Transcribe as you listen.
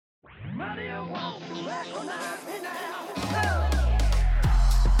Nobody wants to recognize me now.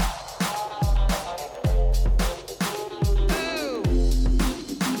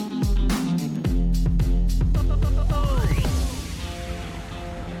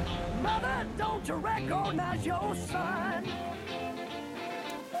 Mother, don't you recognize your son?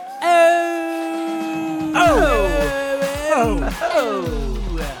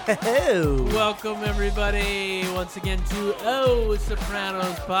 Welcome, everybody, once again to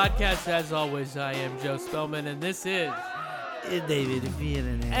Sopranos podcast. As always, I am Joe Spellman, and this is David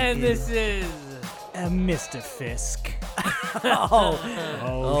Vienna. and this is Mr. Fisk.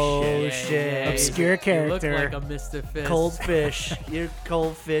 shit. yeah, Obscure you character. look like a Mr. Fist. Cold fish. You're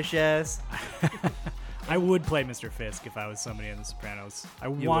cold fish ass. I would play Mr. Fisk if I was somebody in The Sopranos. I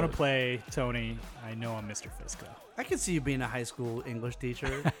You want would. to play Tony. I know I'm Mr. Fisk, though. I could see you being a high school English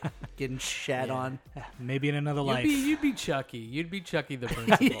teacher, getting shat on. Maybe in another life. You'd be Chucky. You'd be Chucky the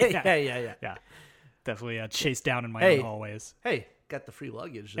principal. Yeah. Yeah. Definitely chased down in my Hey. own hallways. Hey, got the free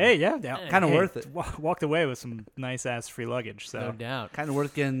luggage. Hey, yeah. Kinda worth it. Walked away with some nice-ass free luggage. So. No doubt. Kind of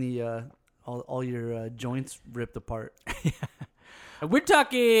worth getting the all your joints ripped apart. We're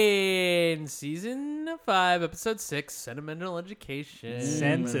talking season 5, episode 6, Sentimental Education.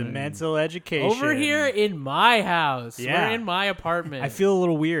 Sentimental education. Over here in my house. Yeah. We're in my apartment. I feel a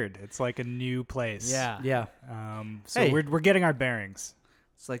little weird. It's like a new place. Yeah. Yeah, So Hey. we're getting our bearings.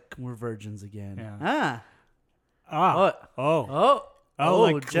 it's like we're virgins again. Yeah. Ah, what?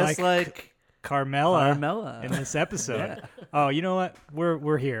 Oh. Just like Carmela, Carmela. in this episode. Oh, you know what?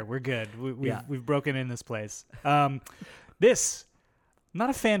 We're here. We're good. Yeah. We've broken in this place. This not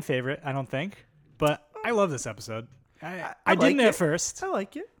a fan favorite, I don't think, but I love this episode. I like didn't it. at first. I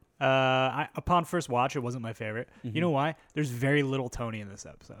like it. Upon first watch, it wasn't my favorite. Mm-hmm. You know why? There's very little Tony in this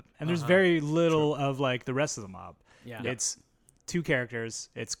episode, and there's very little of like the rest of the mob. Yeah. It's two characters.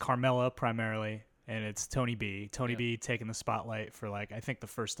 It's Carmela primarily, and it's Tony B. Tony B taking the spotlight for like I think the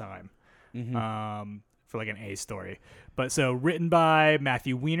first time, for like an A story. But so written by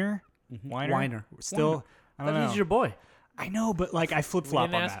Matthew Weiner. Weiner. Still, I don't That know. is your boy. I know, but like I flip flop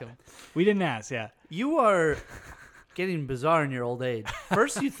didn't on ask that. him. We didn't ask. Yeah. You are getting bizarre in your old age.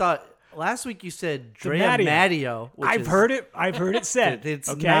 First, you thought last week you said Drea Matteo. Matteo. Which I've is, heard it. I've heard it said. It's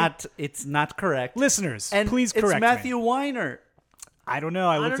okay? not. It's not correct. Listeners, And please it's correct Matthew me. Weiner. I don't know.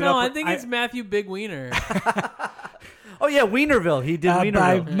 I I looked don't it know. up. I think it's Matthew Big Wiener. Oh yeah, Wienerville. He did by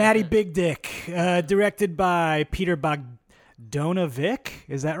Wienerville. Matty Big Dick, directed by Peter Bogdanovich.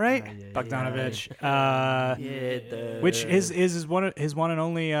 Is that right? Bogdanovich. Which is his one and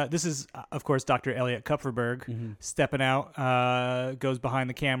only. This is of course Dr. Elliot Kupferberg stepping out. Goes behind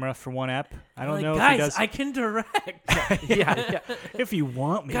the camera for one ep. I don't Like, know guys, if he does. I can direct. yeah. If you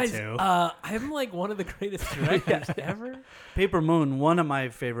want me Guys, to. I'm like one of the greatest directors ever. Paper Moon, one of my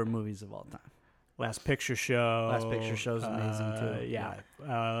favorite movies of all time. Last Picture Show. Last Picture Show's amazing, too. Yeah.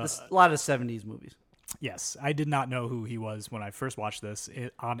 A lot of '70s movies. Yes, I did not know who he was when I first watched this.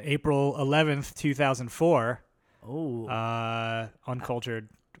 On April 11th, 2004, Oh, uncultured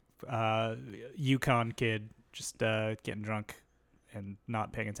Yukon kid just getting drunk and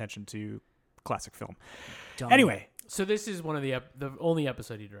not paying attention to classic film. dumb. Anyway, So this is one of the only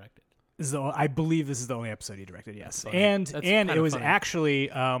episode he directed. I believe this is the only episode he directed. Yes, Funny. and That's it kinda was funny. actually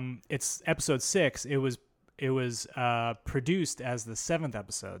it's episode 6. It was produced as the 7th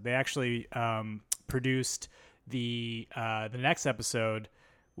episode. They actually produced the next episode,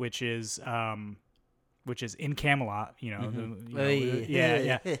 which is In Camelot. You know,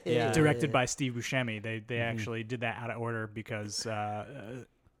 Yeah. directed by Steve Buscemi. They actually did that out of order because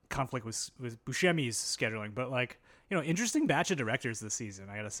conflict with Buscemi's scheduling. But like, you know, interesting batch of directors this season.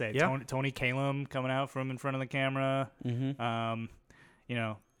 I gotta say, Yeah. Tony Kalem coming out from in front of the camera. You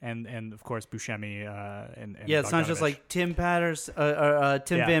know, and of course Buscemi. And Yeah, it's not just Bogdanovich. like Tim Patterson,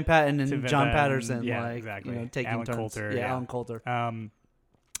 Tim Yeah. Van Patten, and Tim Van John Patten, Patterson. yeah, like, exactly. You know, taking Alan turns. Coulter, Yeah, yeah. Alan Coulter.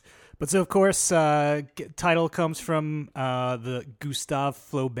 But so of course, title comes from the Gustave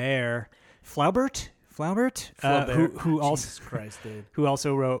Flaubert, who also Jesus Christ, dude. who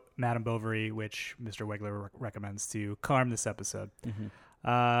also wrote Madame Bovary, which Mr. Wegler recommends to calm this episode.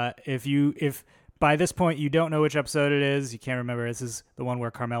 If by this point you don't know which episode it is, you can't remember. This is the one where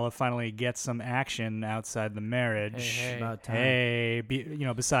Carmela finally gets some action outside the marriage. Hey. About time. Hey,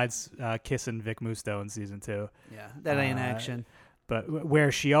 besides kissing Vic Musto in season 2. Yeah, that ain't action. But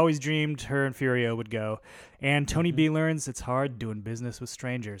where she always dreamed her and Furio would go. And Tony B learns it's hard doing business with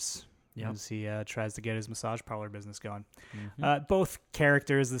strangers. Yep. As he tries to get his massage parlor business going. Both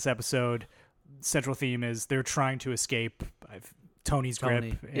characters this episode, central theme is they're trying to escape Tony's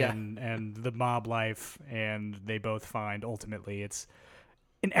grip yeah. and the mob life, and they both find ultimately it's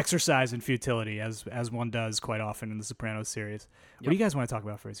an exercise in futility, as one does quite often in the Sopranos series. What do you guys want to talk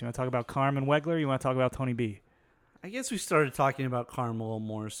about first? You want to talk about Carm and Wegler? Or you want to talk about Tony B? I guess we started talking about Carm a little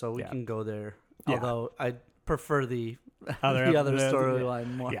more, so we can go there. Yeah. Although I prefer the Other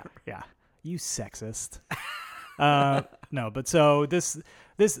storyline more. Yeah. You sexist. No, but so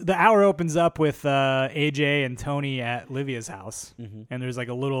the hour opens up with AJ and Tony at Livia's house, and there's like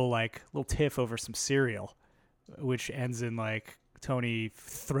a little tiff over some cereal, which ends in like Tony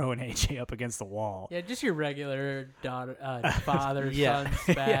throwing AJ up against the wall. Yeah, just your regular daughter, father, Yeah.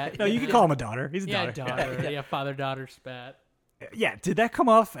 son spat. No, you can call him a daughter. He's a Yeah, daughter. Yeah, father-daughter spat. Yeah, did that come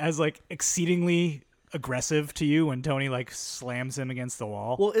off as like exceedingly aggressive to you when Tony like slams him against the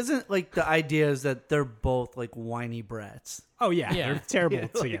wall? Well, isn't like the idea is that they're both like whiny brats? Oh yeah, Yeah. they're terrible Yeah,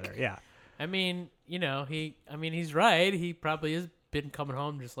 like- together. Yeah. I mean, he's right. He probably has been coming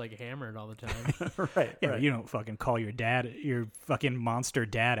home just like hammered all the time. Right. Yeah, you don't fucking call your fucking monster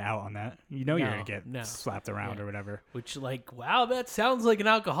dad out on that. You know you're No, gonna get no. slapped around Yeah. or whatever. Which, like, wow, that sounds like an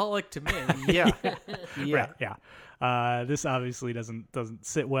alcoholic to me. Yeah. Yeah. Right, yeah. This obviously doesn't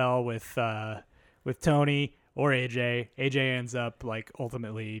sit well with Tony or AJ. AJ ends up like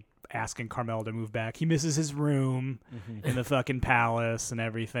ultimately asking Carmel to move back. He misses his room in the fucking palace and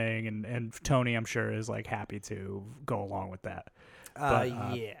everything, and Tony, I'm sure, is like happy to go along with that.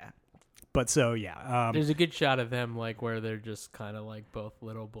 Yeah. But so yeah, There's a good shot of them, like, where they're just kind of like both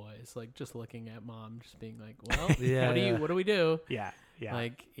little boys, like just looking at mom, just being like, well, what do we do? yeah.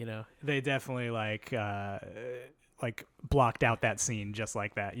 Like, They definitely like blocked out that scene just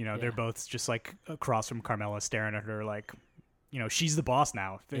like that. You know, they're both just like across from Carmela staring at her like, she's the boss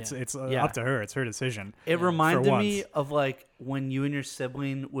now. It's Yeah. up to her. It's her decision. It reminded For me once. of like when you and your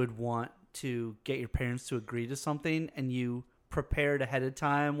sibling would want to get your parents to agree to something and you prepared ahead of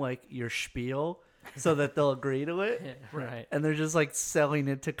time like your spiel so that they'll agree to it. right. And they're just like selling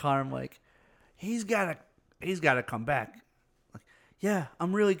it to Carm like he's gotta come back. Like, yeah,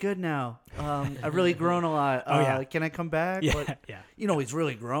 I'm really good now. I've really grown a lot. Oh, yeah. Can I come back? Yeah, Like, yeah. he's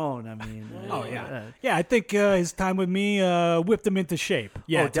really grown. I mean, Oh yeah, yeah. I think his time with me whipped him into shape.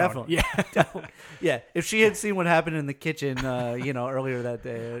 Yeah, Oh, definitely. Yeah. Yeah, if she had seen what happened in the kitchen, earlier that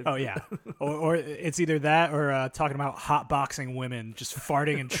day. Oh yeah. Or it's either that or talking about hot boxing women, just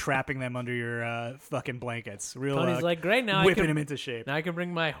farting and trapping them under your fucking blankets. Real. Tony's like, great, now whipping I can him into shape. Now I can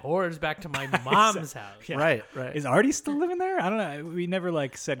bring my whores back to my mom's house. Yeah. Right. Is Artie still living there? I don't know. We never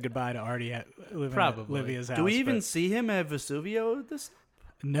like said goodbye to Artie at living Probably. at Livia's house. Do we even but- see him at Vesuvio?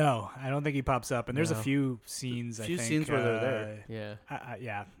 No, I don't think he pops up. And there's a No. few scenes. Few I think, scenes where they're there.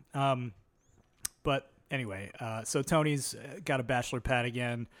 Yeah. Yeah. But anyway, so Tony's got a bachelor pad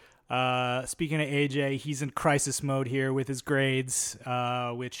again. Speaking of AJ, he's in crisis mode here with his grades,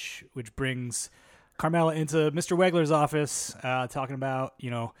 which brings Carmela into Mr. Wegler's office, talking about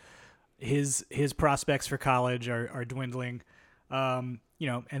his prospects for college are dwindling. And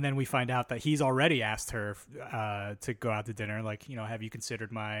then we find out that he's already asked her to go out to dinner. Like, have you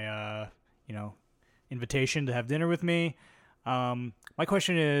considered my invitation to have dinner with me? My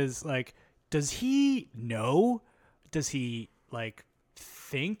question is, like, does he know? Does he like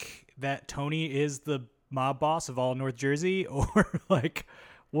think that Tony is the mob boss of all North Jersey, or like,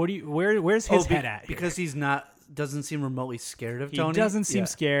 where's his head at? Here? Because he's doesn't seem remotely scared of He Tony. doesn't seem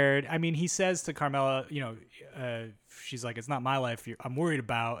scared. I mean, he says to Carmela, she's like, it's not my life I'm worried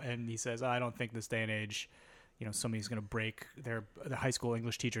about. And he says, I don't think this day and age, somebody's going to break the high school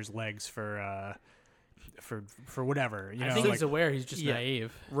English teacher's legs for whatever. I think he's aware he's just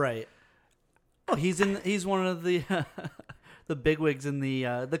naive. Right. Oh, he's one of the the bigwigs in the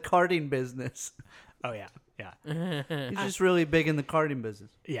karting business. Oh, yeah. Yeah. He's just really big in the karting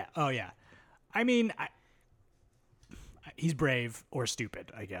business. Yeah. Oh, yeah. I mean, he's brave or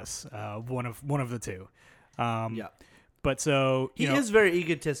stupid, I guess. One of the two. Yeah. But so He is very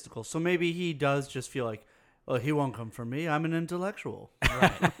egotistical, so maybe he does just feel like, well, he won't come for me. I'm an intellectual.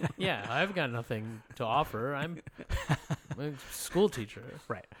 Right. Yeah, I've got nothing to offer. I'm a school teacher.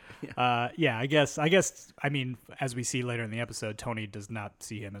 Right. Yeah. I guess. I mean, as we see later in the episode, Tony does not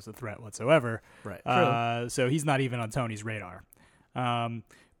see him as a threat whatsoever. Right. So he's not even on Tony's radar.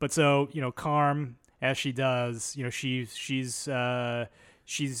 But so Carm, as she does,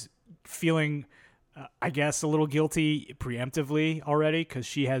 she's feeling, I guess, a little guilty preemptively already because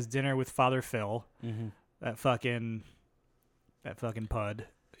she has dinner with Father Phil. Mm-hmm. That fucking pud.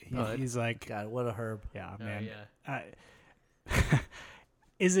 He's like, God, what a herb. yeah, Oh, man. yeah.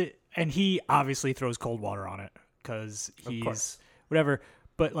 Is it? And he obviously throws cold water on it because Of he's course. whatever.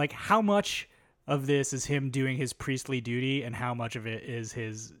 But like, how much of this is him doing his priestly duty, and how much of it is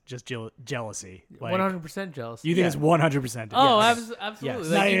his just jealousy. Like, 100% jealous. you think it's 100%? Oh, yes. absolutely.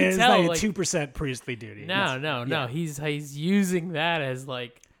 Yes. Like, you can It's tell, not like, 2% priestly duty. No. He's using that as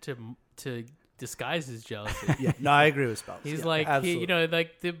like to disguise his jealousy. Yeah, no, I agree with Spells. He's Yeah, like,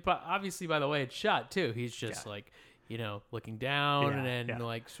 absolutely. obviously by the way it's shot too. He's just like, looking down and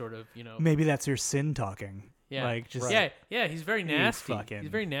like sort of, Maybe that's her sin talking. yeah, Like just yeah. He's very nasty. fucking-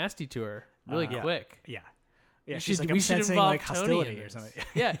 He's very nasty to her, really Yeah. quick. yeah. Yeah, We she's should- like, we I'm should sensing involve like Tony hostility in or this. something.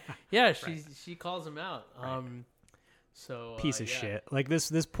 Yeah. She calls him out. So Piece of yeah. shit. Like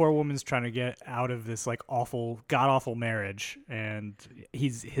this poor woman's trying to get out of this like awful, god awful marriage, and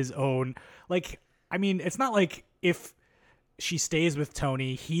he's his own. Like, I mean, it's not like if she stays with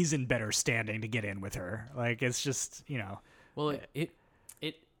Tony, he's in better standing to get in with her. Like, it's just Well,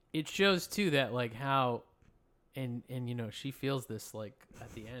 it shows too that like how, and she feels this like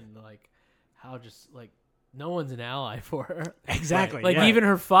at the end, like how just like no one's an ally for her. exactly Like yeah. even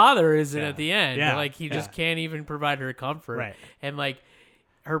her father isn't Yeah. at the end. Yeah. Like he just can't even provide her comfort. Right. And like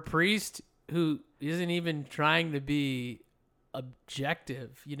her priest who isn't even trying to be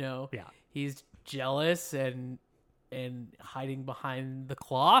objective, Yeah. he's jealous and hiding behind the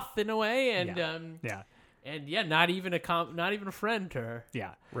cloth in a way, and Yeah. and yeah, not even a friend to her.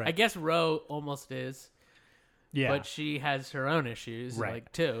 Yeah. Right. I guess Ro almost is, Yeah. but she has her own issues, Right.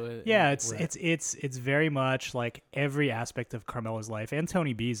 like too. Yeah, it's very much like every aspect of Carmela's life and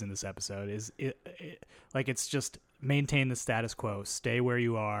Tony B's in this episode is like it's just maintain the status quo, stay where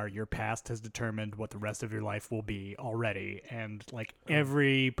you are. Your past has determined what the rest of your life will be already, and like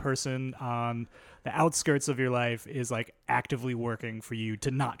every person on the outskirts of your life is like actively working for you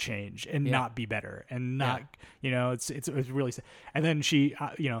to not change and not be better and not it's really. And then she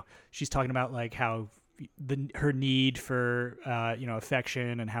she's talking about like how her need for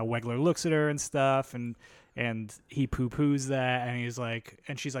affection and how Wegler looks at her and stuff, and he poo-poos that, and he's like,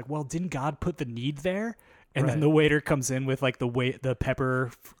 and she's like, well, didn't God put the need there? And then the waiter comes in with like the pepper.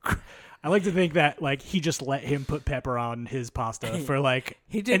 I like to think that like he just let him put pepper on his pasta for like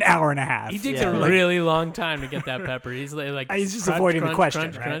an hour and a half. He takes Yeah. a really long time to get that pepper. He's like He's just crunch, avoiding the crunch, question,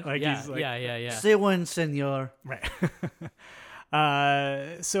 crunch, right? crunch. Like, yeah, he's like- yeah. Say one, senor. Right.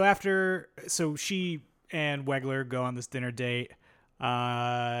 So she and Wegler go on this dinner date. They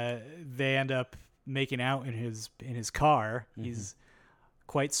end up making out in his car. Mm-hmm. He's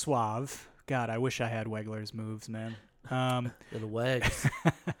quite suave. God, I wish I had Wegler's moves, man. They're the wags.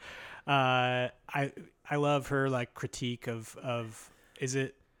 I love her like critique of is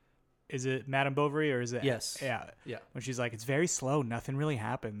it Madame Bovary or is it Yes. yeah Yeah. when she's like, it's very slow, nothing really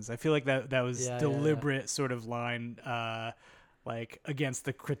happens. I feel like that was Yeah, deliberate sort of line like against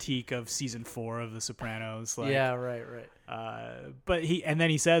the critique of season 4 of The Sopranos. Like, yeah, right. but then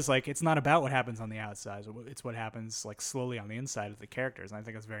he says like it's not about what happens on the outside, it's what happens like slowly on the inside of the characters, and I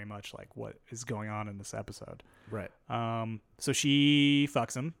think that's very much like what is going on in this episode. Right. So she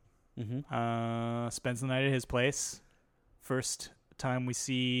fucks him, Mm-hmm. spends the night at his place. First time we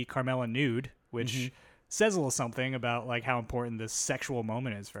see Carmela nude, which says a little something about like how important this sexual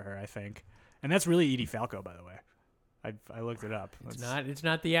moment is for her, I think. And that's really Edie Falco, by the way. I looked it up. It's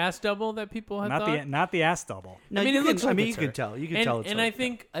not the ass double that people had thought. Not the ass double. No, I mean, you it can, looks like I mean, it's you her. can tell. You can and, tell. It's and her.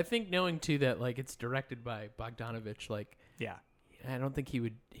 I think knowing too that like it's directed by Bogdanovich, like Yeah. I don't think he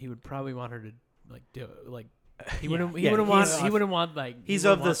would probably want her to like do it. Like he Yeah. wouldn't Yeah, wouldn't want like He's he of wouldn't the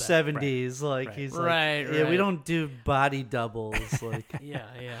want that. 70s. Like Right. he's Right, like, yeah, we right. don't do body doubles. Like Yeah.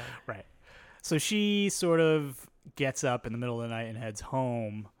 Right. So she sort of gets up in the middle of the night and heads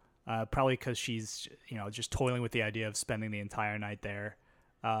home, probably because she's just toiling with the idea of spending the entire night there,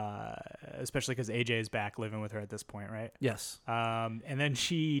 especially because AJ is back living with her at this point, right? yes. And then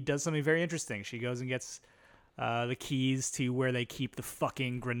she does something very interesting. She goes and gets the keys to where they keep the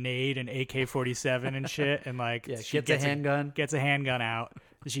fucking grenade and AK-47 and shit, and like Yeah, she gets a handgun. Gets a handgun out.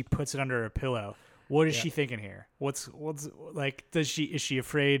 She puts it under her pillow. What is she thinking here? What's like? Is she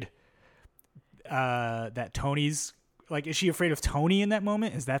afraid that Tony's like? Is she afraid of Tony in that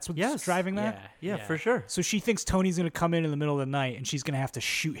moment? Is that what's driving that? Yeah, for sure. So she thinks Tony's gonna come in the middle of the night and she's gonna have to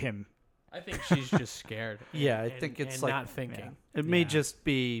shoot him. I think she's just scared. Yeah, I and- think it's and like- not thinking. It may Yeah. just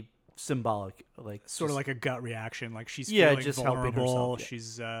be symbolic, like Sort of just- like a gut reaction. Like she's Yeah, feeling just helping vulnerable. herself, yeah.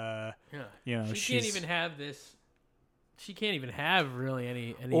 She's Yeah. she She can't she's- even have this. She can't even have really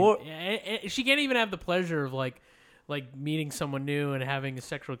any. Or- she can't even have the pleasure of like meeting someone new and having a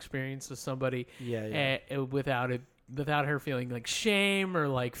sexual experience with somebody. Yeah. Without it without her feeling like shame or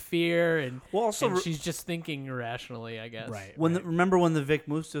like fear, and Well, also and she's just thinking irrationally, I guess. Right. remember when the Vic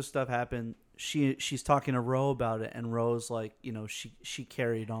Musto stuff happened, she's talking to Ro about it, and Ro's like, she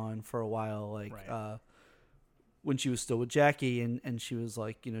carried on for a while, like Right. when she was still with Jackie, and she was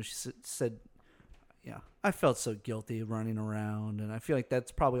like, she said, yeah, I felt so guilty running around, and I feel like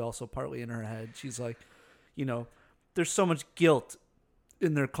that's probably also partly in her head. She's like, there's so much guilt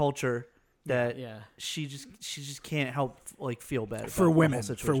in their culture that Yeah. she just can't help like feel bad about For the whole women,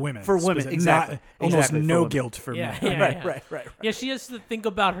 situation. Specific- exactly. not- almost Exactly, for no women. guilt for Yeah, men. yeah. Right. Yeah, she has to think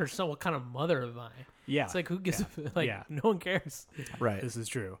about herself. What kind of mother am I? Yeah, It's like, who gives a Yeah. no one cares. Right. this is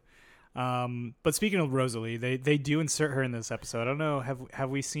true. But speaking of Rosalie, they do insert her in this episode. I don't know, have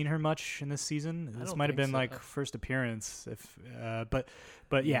we seen her much in this season? This don't might have think been so. like first appearance,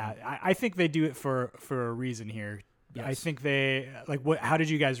 but yeah, I think they do it for a reason here. Yes. I think they how did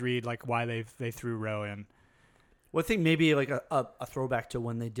you guys read like why they threw Ro in? Well, I think maybe like a throwback to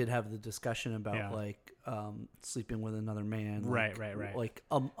when they did have the discussion about Yeah. like sleeping with another man. Right. Like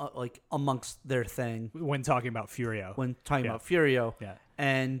amongst their thing When talking about Furio. when talking Yeah. about Furio. Yeah.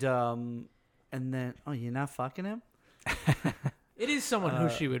 And then you're not fucking him? It is someone who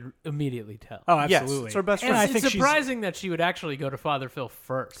she would immediately tell. Oh, Yes, absolutely. it's her best And friend. I it's think she's- surprising that she would actually go to Father Phil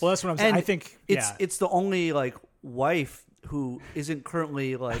first. Well, that's what I'm saying. And I think it's the only like wife who isn't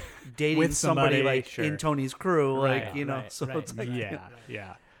currently like dating With somebody, like sure. in Tony's crew, like Right, right, so right. it's like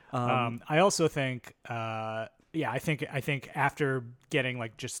yeah. I also think, I think after getting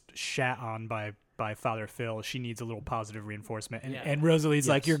like just shat on by Father Phil, she needs a little positive reinforcement. And, Yeah. and Rosalie's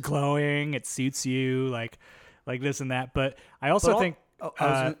like, Yes. you're glowing, it suits you, like this and that. But I also think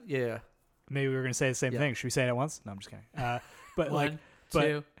yeah. maybe we were gonna say the same Yeah. thing. Should we say it at once? No, I'm just kidding. But One, but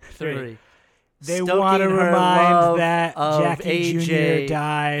two, three. Three. they Stoking want to her remind love that of Jackie AJ Jr.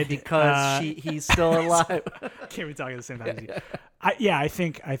 died because he's still alive. Can't be talking at the same time as you. I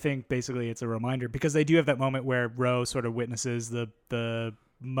think basically it's a reminder because they do have that moment where Ro sort of witnesses the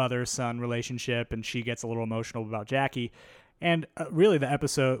mother-son relationship and she gets a little emotional about Jackie. And really the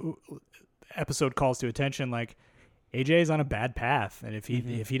episode calls to attention like AJ is on a bad path, and if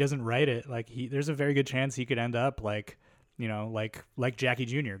he doesn't right it, like there's a very good chance he could end up like Jackie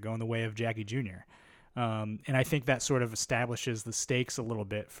Jr. going the way of Jackie Jr. And I think that sort of establishes the stakes a little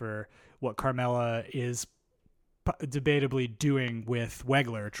bit for what Carmela is debatably doing with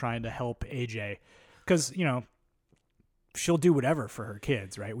Wegler, trying to help AJ, because she'll do whatever for her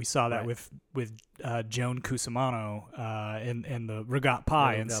kids, right? We saw that with Joan Cusimano in the Regat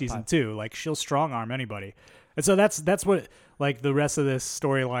Pie in season 2. Like she'll strong arm anybody, and so that's what like the rest of this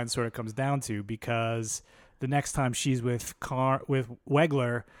storyline sort of comes down to, because the next time she's with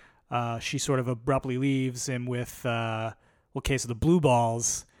Wegler, she sort of abruptly leaves him with case of the blue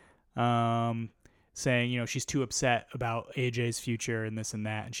balls, saying she's too upset about AJ's future and this and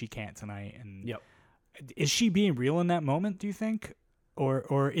that, and she can't tonight. And Yep. Is she being real in that moment, do you think?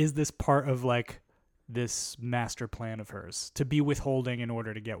 Or is this part of like this master plan of hers to be withholding in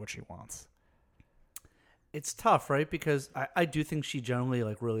order to get what she wants? It's tough, right? Because I do think she generally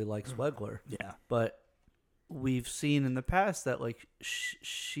like really likes Wegler. Yeah. But we've seen in the past that like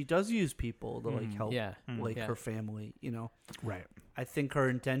she does use people to like help Yeah. like Yeah. her family, Right. I think her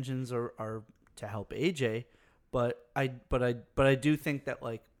intentions are to help AJ, but I do think that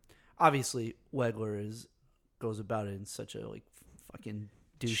like obviously Wegler goes about it in such a like fucking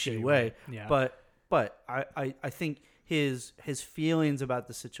douchey Shitty way. Yeah. But I think his feelings about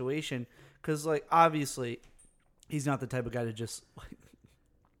the situation, because like obviously he's not the type of guy to just like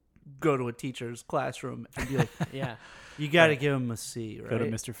go to a teacher's classroom and be like, Yeah. you got to give him a C, right? Go to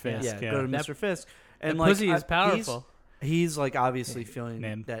Mr. Fisk. Yeah, Yeah. go to That- Mr. Fisk. And The like pussy is powerful. He's like obviously feeling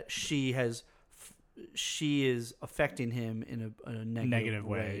Man. that she is affecting him in a Negative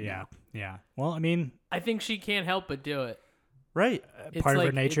way. now. Yeah. Well, I mean, I think she can't help but do it. Right. It's part of her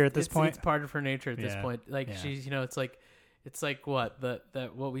like- nature at this it's- point. It's part of her nature at this Yeah. point. Like Yeah. she's, it's like what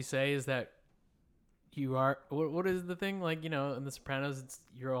that what we say is that you are. What is the thing? Like in The Sopranos, it's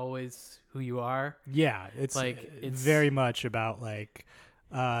you're always who you are. yeah, it's Like, like it's- very much about like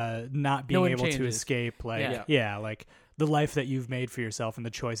not being one able to changes. escape like Yeah. like the life that you've made for yourself and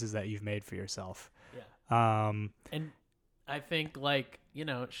the choices that you've made for yourself. Yeah. And I think like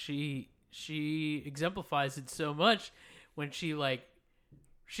she exemplifies it so much when she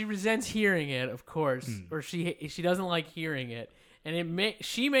resents hearing it, of course, or she doesn't like hearing it, and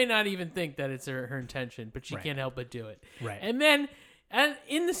she may not even think that it's her intention, but she Right. can't help but do it. Right. And then, and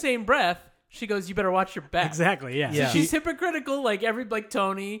in the same breath, She goes, "You better watch your back." Exactly. Yeah. Yeah. She's hypocritical, like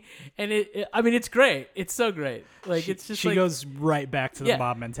Tony, and I mean, it's great. It's so great. Like it's just she like, goes right back to the Yeah.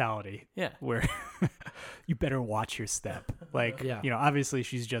 mob mentality. Yeah. Where you better watch your step. Like, Yeah. Obviously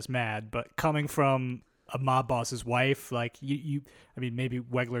she's just mad, but coming from a mob boss's wife, like I mean, maybe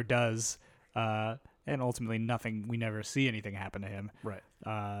Wegler does, and ultimately we never see anything happen to him. Right.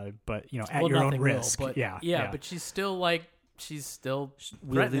 But at well, your own nothing will, risk. but, yeah. but she's still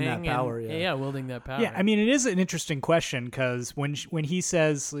Wielding that threatening power, and, yeah. wielding that power. Yeah, I mean, it is an interesting question because when he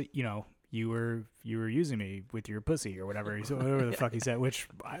says, you were using me with your pussy or whatever, whatever the fuck he said. Which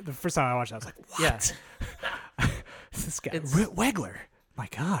the first time I watched it, I was like, what? Yeah. This guy It's- Wegler. My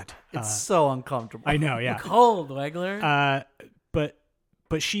God, It's so uncomfortable. I know. Yeah, cold Wegler.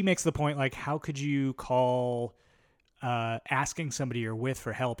 but she makes the point like, how could you call asking somebody you're with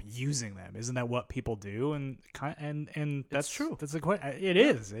for help using them? Isn't that what people do? And that's true. That's it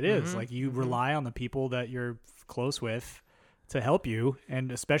is. It is like you rely on the people that you're close with to help you, and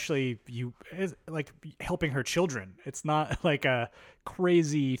especially like helping her children. It's not like a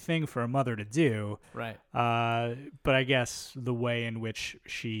crazy thing for a mother to do, Right. but I guess the way in which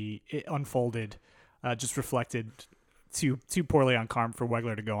it unfolded just reflected too poorly on Carm for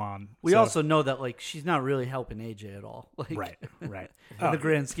Wegler to go on. We So- also know that like she's not really helping AJ at all. Like, right. In the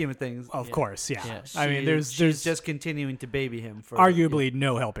grand scheme of things, Of course, yeah. Yeah. I mean, she's there's just continuing to baby him for arguably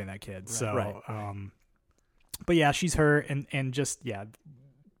no helping that kid. So, Right. But yeah, she's her, and just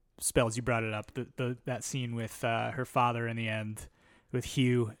Spells, you brought it up. That scene with her father in the end with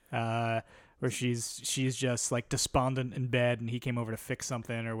Hugh, where she's just like despondent in bed, and he came over to fix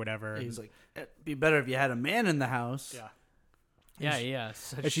something or whatever. He's like, it'd be better if you had a man in the house. Yeah. Yeah.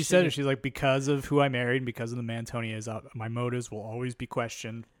 And she said it. She's like, because of who I married, and because of the man Tony is, my motives will always be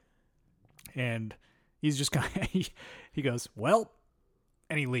questioned. And he's just kind of, he goes, well,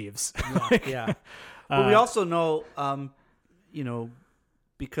 and he leaves. Yeah. But we also know,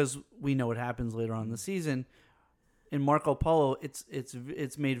 because we know what happens later on in the season, in Marco Polo,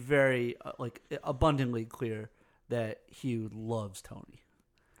 it's made very abundantly clear that Hugh loves Tony,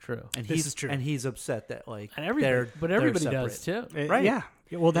 True. and This is true. and he's upset that And everybody does too. Right. Yeah.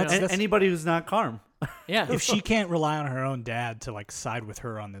 Well, that's Anybody who's not Carm. Yeah. if she can't rely on her own dad to like side with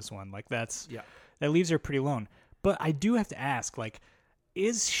her on this one, like that leaves her pretty alone. But I do have to ask, like,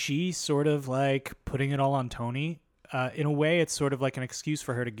 is she sort of like putting it all on Tony? In a way, it's sort of like an excuse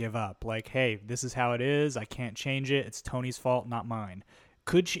for her to give up. Like, hey, this is how it is. I can't change it. It's Tony's fault, not mine.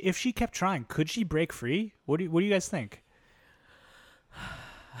 Could she, if she kept trying, could she break free? What do you guys think?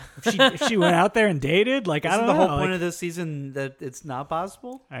 If she went out there and dated, like, I Isn't don't the know. whole point like, of this season that it's not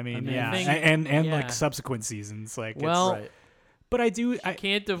possible? I mean, I yeah, think- and yeah. like subsequent seasons, like, Well, Right. but I do.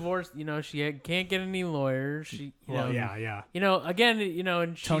 can't divorce. She can't get any lawyers. She, yeah. Again,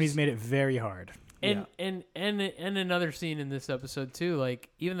 and Tony's made it very hard. And another scene in this episode too, like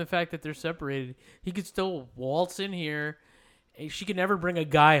even the fact that they're separated, he could still waltz in here. She could never bring a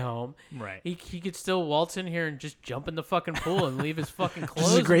guy home. Right. He could still waltz in here and just jump in the fucking pool and leave his fucking clothes.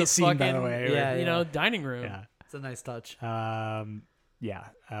 This is a great in the scene, fucking, by the way. Yeah. dining room. Yeah. It's a nice touch.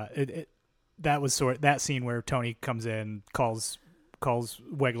 That was that scene where Tony comes in, calls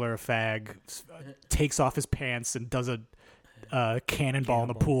Wegler a fag, takes off his pants, and does a cannonball in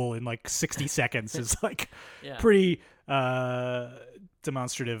the pool in like 60 seconds. Is like Yeah. pretty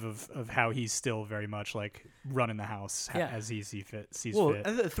demonstrative of how he's still very much like running the house as he sees fit.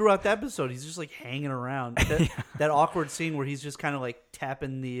 Throughout the episode, he's just like hanging around. That awkward scene where he's just kind of like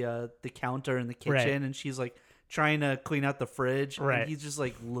tapping the counter in the kitchen, Right. and she's like trying to clean out the fridge. Right. And he's just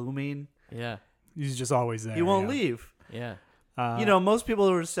like looming. Yeah. He's just always there. He won't yeah. leave. Yeah. Most people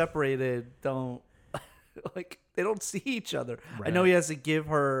who are separated don't they don't see each other. I know he has to give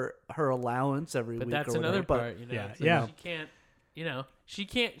her allowance every But week. that's or another whatever, part. yeah, It's yeah. She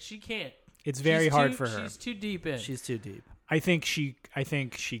can't. She can't. It's very She's hard too- for her. She's too deep in. She's too deep. I think she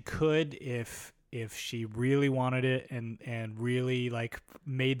could if she really wanted it and really like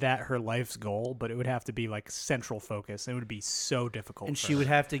made that her life's goal, but it would have to be like central focus. It would be so difficult. And for she her. would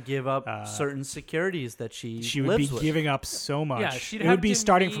have to give up certain securities that she would be lives with. giving up so much. Yeah, she'd it have would be to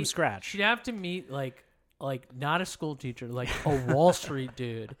starting meet- from scratch. She'd have to meet like not a school teacher, like a Wall Street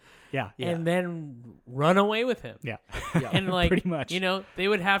dude, Yeah. and then run away with him. Yeah. And like Pretty much. they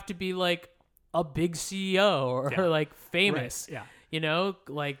would have to be like a big CEO or Yeah. like famous. Right, yeah.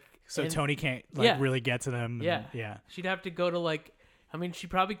 Like So and Tony can't Yeah. really get to them. and- Yeah. Yeah. she'd have to go to like I mean, she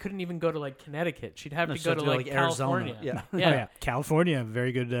probably couldn't even go to like Connecticut. She'd have to she'd go have to to go, like like, California. Arizona. Yeah. Oh, yeah, California,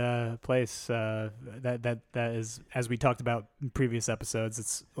 very good place. That is, as we talked about in previous episodes,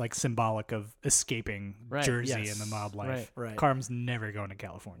 it's like symbolic of escaping Right, Jersey yes. and the mob life. Right. Carm's never going to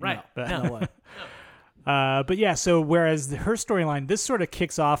California. Right. But, No way. but yeah, so whereas her storyline, this sort of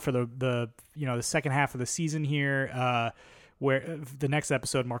kicks off for the second half of the season here, where the next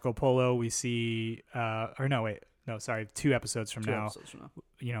episode, Marco Polo, we see, 2 episodes from now.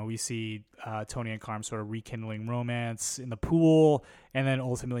 We see Tony and Carm sort of rekindling romance in the pool, and then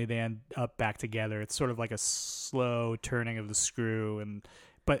ultimately they end up back together. It's sort of like a slow turning of the screw,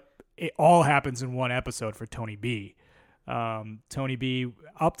 but it all happens in one episode for Tony B. Tony B,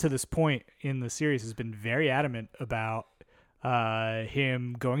 up to this point in the series, has been very adamant about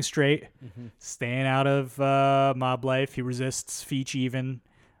him going straight, staying out of mob life. He resists Feech even.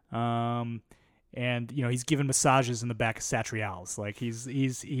 And he's given massages in the back of Satrials. Like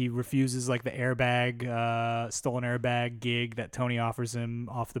he refuses like the airbag, stolen airbag gig that Tony offers him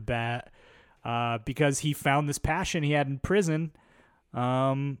off the bat, because he found this passion he had in prison,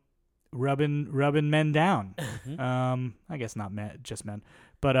 rubbing men down. I guess not men, just men,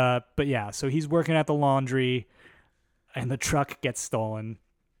 but yeah. So he's working at the laundry, and the truck gets stolen,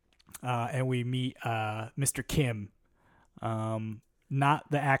 and we meet Mr. Kim,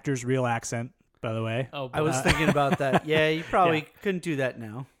 not the actor's real accent. By the way, I was thinking about that. Yeah, you probably couldn't do that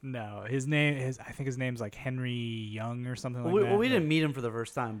now. No, I think his name's like Henry Young or something like that. Well, we didn't meet him for the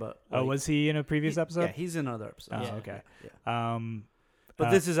first time, but was he in a previous episode? Yeah, he's in other episodes. Oh, okay. Yeah.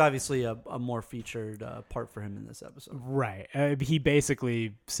 But this is obviously a more featured part for him in this episode. Right. He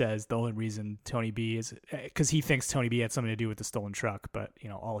basically says the only reason Tony B is because he thinks Tony B had something to do with the stolen truck, but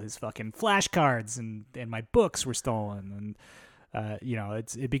all his fucking flashcards and my books were stolen, and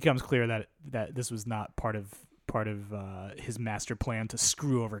it becomes clear that this was not part of his master plan to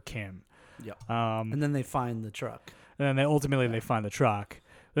screw over Kim. Yeah. And then they find the truck. And then they find the truck.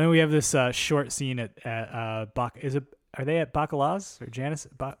 Then we have this short scene at are they at Bacala's or Janice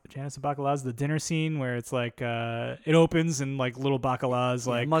and Bacala's, the dinner scene where it's like it opens and like little Bacala's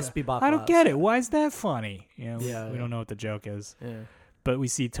like, it must be Bacala's. I don't get it. Why is that funny? We yeah. don't know what the joke is. Yeah. But we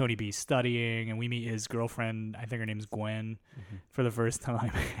see Tony B studying, and we meet his girlfriend. I think her name's Gwen, for the first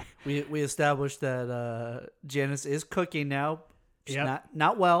time. We established that Janice is cooking now. She's Yep.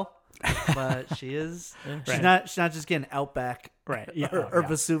 not well, but she is. She's Right. not just getting Outback, Right? Yeah. or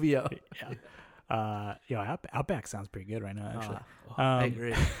Vesuvio. Yeah. Outback sounds pretty good right now, actually. I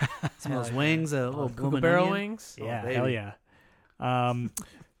agree. Some of those wings, a little Cougar blooming barrel onion. wings. Yeah, baby. hell yeah.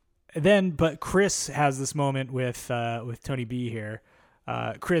 But Chris has this moment with Tony B here.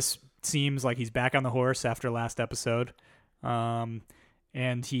 Chris seems like he's back on the horse after last episode, and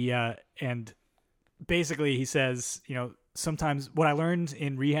he and basically he says, sometimes what I learned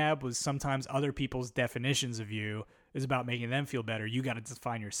in rehab was sometimes other people's definitions of you is about making them feel better. You got to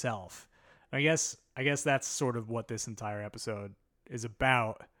define yourself. I guess that's sort of what this entire episode is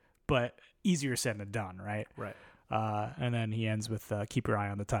about, but easier said than done, right? Right. And then he ends with keep your eye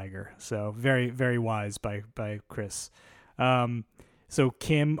on the tiger. So very, very wise by Chris. So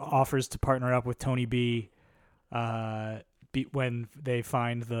Kim offers to partner up with Tony B when they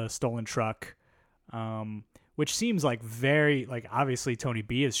find the stolen truck, which seems like obviously Tony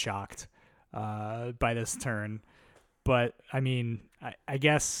B is shocked by this turn. But I mean, I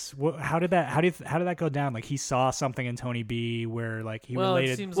guess how did that go down? Like he saw something in Tony B where like he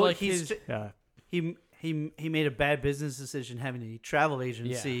related. It seems Well, like he made a bad business decision having a travel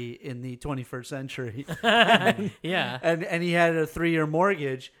agency in the 21st century. yeah. And he had a 3-year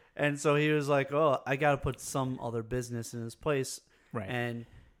mortgage, and so he was like, "Oh, I got to put some other business in his place." Right. And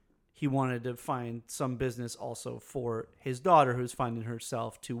he wanted to find some business also for his daughter, who's finding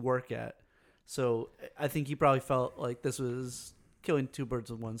herself to work at. So I think he probably felt like this was killing two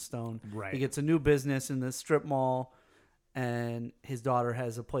birds with one stone. Right. He gets a new business in this strip mall, and his daughter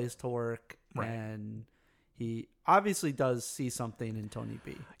has a place to work, Right. and he obviously does see something in Tony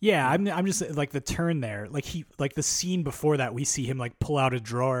B. Yeah, I'm just like the turn there. Like the scene before that, we see him like pull out a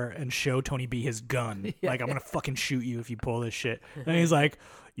drawer and show Tony B his gun. Yeah. Like, I'm gonna fucking shoot you if you pull this shit. And he's like,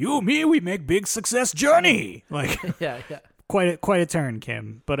 you and me, we make big success journey. Like, Yeah. quite a turn,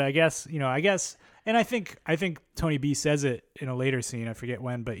 Kim. But I guess, and I think Tony B says it in a later scene. I forget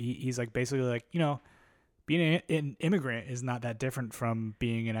when, but he's like basically like, being an immigrant is not that different from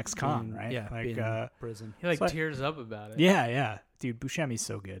being an ex-con, right? Yeah, like being in prison. He like like- tears up about it. yeah. Dude, Buscemi's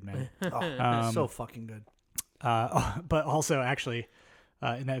so good, man. So fucking good. But also, actually,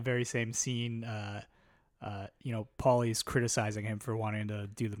 in that very same scene, Paulie's criticizing him for wanting to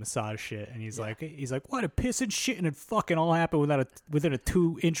do the massage shit, and he's like, what a piss and shit, and it fucking all happened within a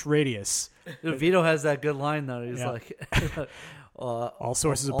 2-inch radius. Dude, Vito has that good line though. He's Yeah. like, All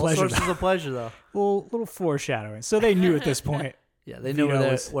sources of all pleasure. sources of pleasure though. little foreshadowing. So they knew at this point. Yeah, they knew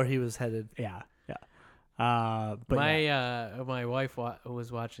Vito was- where he was headed. Yeah. But my wife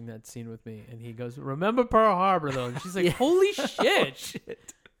was watching that scene with me, and he goes, "Remember Pearl Harbor, though?" And she's like, "Holy shit!"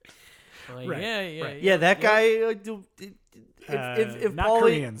 I'm like, Right, yeah, right. Yeah, that guy. If not Paulie,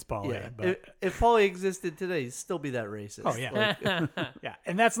 Koreans, Paulie. yeah, But if Paulie existed today, he'd still be that racist. Oh, yeah. Like, yeah,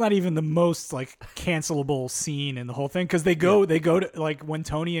 and that's not even the most like cancelable scene in the whole thing, because they go to like when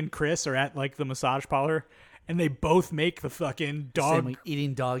Tony and Chris are at like the massage parlor, and they both make the fucking dog. same, like,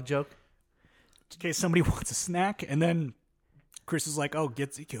 eating dog joke. In case somebody wants a snack, and then Chris is like, "Oh,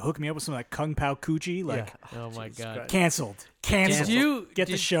 hook me up with some like Kung Pao Coochie." Like, Oh my god, Christ. canceled. Get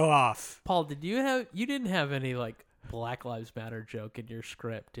the show off. Paul, you didn't have any like Black Lives Matter joke in your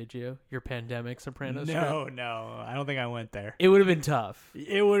script, did you? Your Pandemic Sopranos script? No, I don't think I went there. It would have been tough,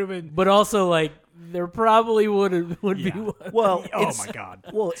 It would have been. but also like there probably would be Yeah. one. Well, Oh it's- my god.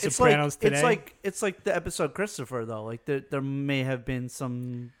 Well, it's Sopranos like today? it's like the episode Christopher though. Like there may have been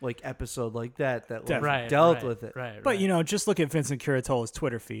some like episode like that like, right, dealt right, with it. right? But right. just look at Vincent Curatola's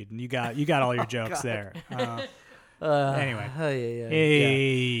Twitter feed, and you got all your jokes there. Anyway. Yeah.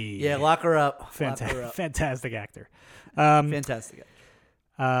 Hey, Yeah, lock her up. Lock her up. fantastic actor. Fantastic.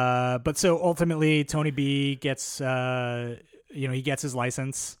 But so ultimately, Tony B gets he gets his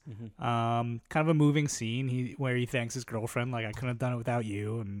license. Kind of a moving scene where he thanks his girlfriend, like, I couldn't have done it without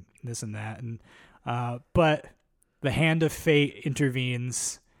you, and this and that. And but the hand of fate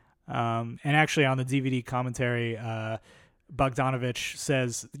intervenes. And actually, on the DVD commentary, Bogdanovich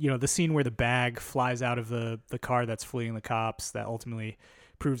says, the scene where the bag flies out of the car that's fleeing the cops, that ultimately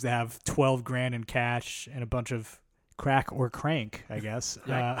proves to have $12,000 in cash and a bunch of crack or crank, I guess.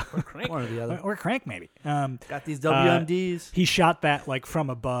 One or the other. Or crank, maybe. Got these WMDs. He shot that like from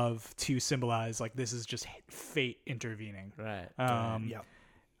above to symbolize like this is just fate intervening. right.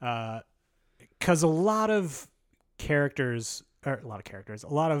 Because a lot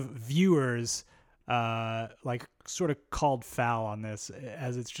of viewers like sort of called foul on this,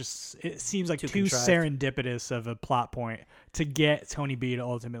 as it seems like too contrived. serendipitous of a plot point to get Tony B to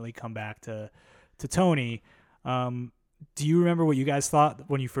ultimately come back to Tony. Do you remember what you guys thought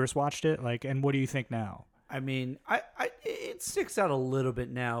when you first watched it? Like, and what do you think now? I mean, it sticks out a little bit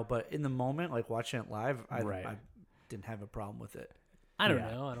now, but in the moment, like watching it live, I didn't have a problem with it. I don't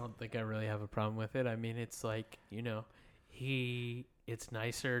know. I don't think I really have a problem with it. I mean, it's like, it's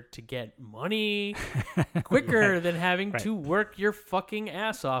nicer to get money quicker than having to work your fucking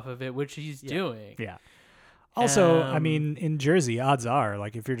ass off of it, which he's doing. Yeah. Also, I mean, in Jersey, odds are,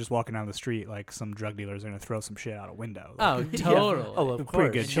 like, if you're just walking down the street, like, some drug dealers are going to throw some shit out a window. Like, Oh, totally. Oh, of a course.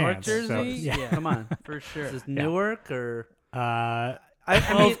 pretty good North chance. Jersey? So, yeah. Come on. For sure. Is this Newark or? uh, I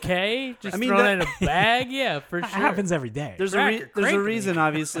mean, 12K? Just I mean, thrown that- in a bag? Yeah, for sure. it happens every day. there's Crack or there's a crank reason, me.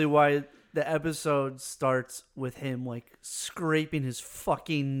 obviously, why the episode starts with him like scraping his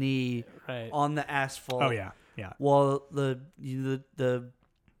fucking knee Right. on the asphalt. Oh, yeah. Yeah. While the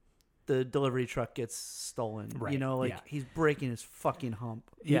delivery truck gets stolen. Right, yeah. He's breaking his fucking hump.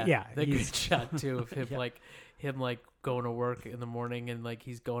 Yeah, Yeah, the he's- good shot too of him him going to work in the morning and like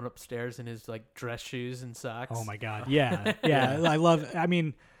he's going upstairs in his like dress shoes and socks. Oh, my God. Yeah. Yeah. I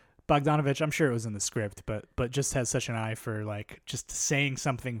mean, Bogdanovich, I'm sure it was in the script, but just has such an eye for like just saying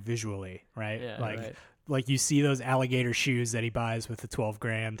something visually, right? Yeah, like, right. like you see those alligator shoes that he buys with the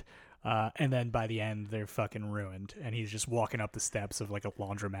 $12,000. And then by the end, they're fucking ruined, and he's just walking up the steps of like a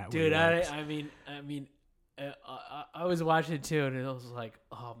laundromat. Dude, where he works. I mean, I was watching it too, and it was like,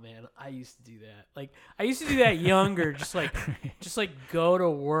 oh man, I used to do that. Like, I used to do that younger, just like go to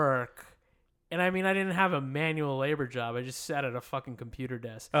work. And I mean, I didn't have a manual labor job. I just sat at a fucking computer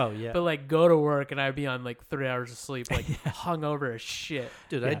desk. Oh yeah, But like, go to work, and I'd be on like 3 hours of sleep, like hungover as shit.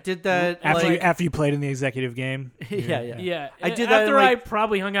 dude, Yeah. I did that. after you played in the executive game. yeah. Yeah, I did that after in, I like-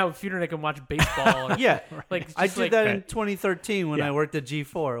 probably hung out with Futernick and watched baseball. Or, Yeah, like I just, did like, that in 2013 when Yeah. I worked at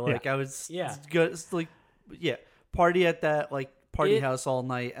G4. Like I was Yeah. good, like party at that like party It- house all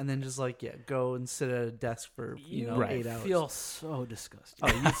night, and then just go and sit at a desk for Right. 8 hours. Feel so disgusting. Oh,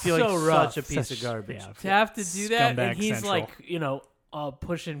 you feel so like rough. such a piece of garbage. Yeah. To have to do that, Scumbag and he's central. like,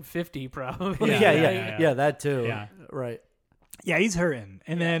 pushing 50 probably. Yeah, that too. Yeah. Right. Yeah, he's hurting,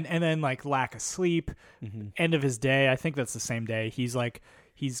 and then like lack of sleep. End of his day, I think that's the same day. He's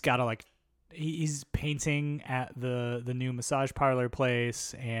got to like. He's painting at the new massage parlor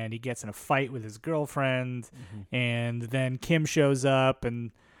place, and he gets in a fight with his girlfriend, and then Kim shows up,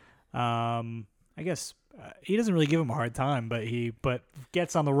 and I guess he doesn't really give him a hard time, but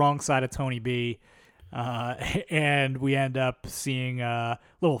gets on the wrong side of Tony B, and we end up seeing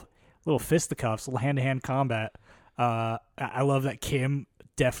little fisticuffs, little hand-to-hand combat. I love that Kim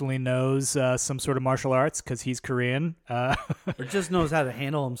definitely knows some sort of martial arts because he's Korean, or just knows how to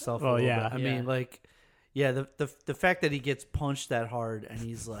handle himself. Well, a little yeah. bit. I mean, like, yeah, the fact that he gets punched that hard and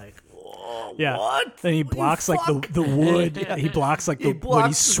he's like, oh, yeah. what? Then he blocks like the wood. He blocks like the wood.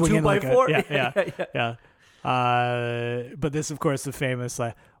 He's swinging like 2x4. yeah. But this, of course, the famous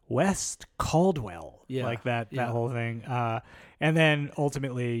like West Caldwell, like that whole thing. And then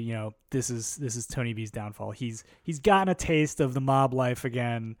ultimately, you know, this is Tony B's downfall. He's gotten a taste of the mob life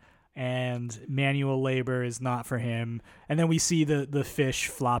again, and manual labor is not for him. And then we see the fish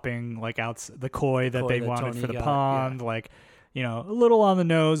flopping like out the koi that they wanted Tony for the got, pond, like, you know, a little on the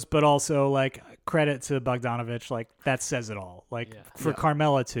nose, but also like credit to Bogdanovich, like that says it all. Like for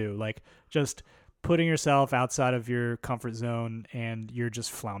Carmela too, like just putting yourself outside of your comfort zone and you're just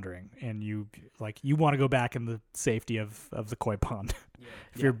floundering and you want to go back in the safety of the koi pond.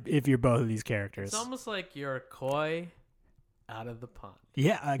 If you're both of these characters. It's almost like you're a koi out of the pond.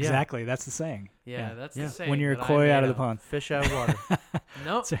 Yeah, exactly. That's the saying. Yeah, that's the saying. When you're a koi out of the pond. pond. Fish out of water.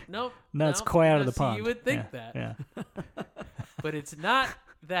 Nope. No, it's koi out of the See, pond. You would think that. Yeah. But it's not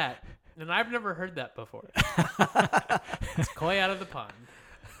that. And I've never heard that before. It's koi out of the pond.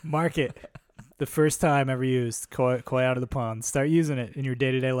 Mark it. The first time ever used, koi out of the pond. Start using it in your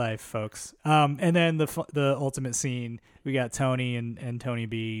day-to-day life, folks. And then the ultimate scene, we got Tony and Tony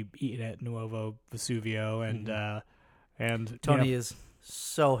B eating at Nuovo Vesuvio, and Tony is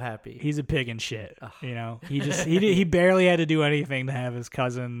so happy. He's a pig in shit. You know, he barely had to do anything to have his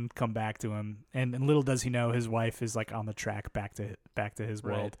cousin come back to him, and little does he know his wife is like on the track back to his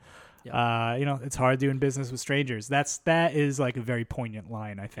world. Yep. You know, it's hard doing business with strangers. That is like a very poignant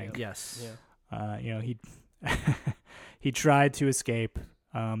line, I think. Yes. Yeah. You know, he tried to escape.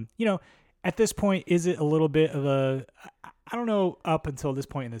 You know, at this point, is it a little bit of a, I don't know, up until this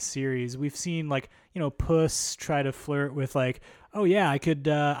point in the series, we've seen like, you know, Puss try to flirt with like, oh yeah, I could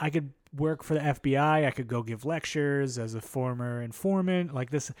work for the FBI. I could go give lectures as a former informant, like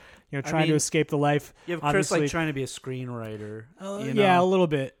this, you know, trying to escape the life. You have Chris like trying to be a screenwriter. Yeah, a little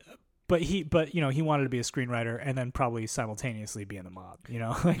bit. But you know, he wanted to be a screenwriter and then probably simultaneously be in the mob, you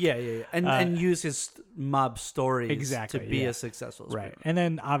know? Like, and use his mob stories to be a successful screenwriter. Right. And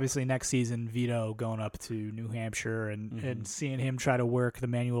then obviously next season, Vito going up to New Hampshire and seeing him try to work the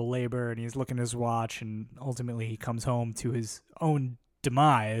manual labor, and he's looking at his watch, and ultimately he comes home to his own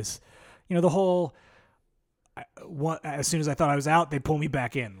demise. You know, the whole as soon as I thought I was out, they pull me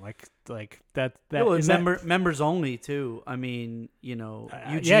back in, like that. Members only too. I mean, you know,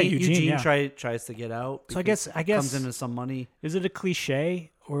 Eugene tries to get out. So I guess comes into some money. Is it a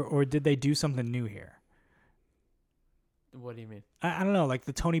cliche, or did they do something new here? What do you mean? I don't know, like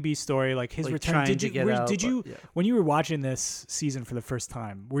the Tony B story, like his return. Did you when you were watching this season for the first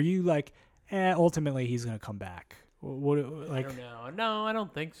time, were you like, ultimately he's going to come back? What, like, I don't know. No, I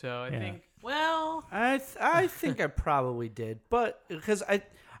don't think so. I think. Well, I think I probably did, but because I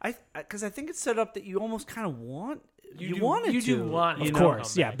think it's set up that you almost kind of want you want it to. Of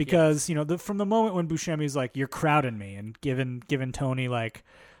course, yeah, because you know from the moment when Buscemi's like, you're crowding me, and giving Tony like,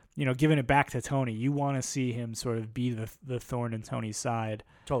 you know, giving it back to Tony, you want to see him sort of be the thorn in Tony's side.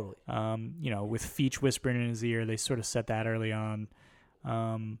 Totally. You know, with Feach whispering in his ear, they sort of set that early on.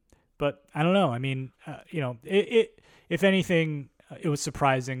 But I don't know. I mean, you know, it if anything. It was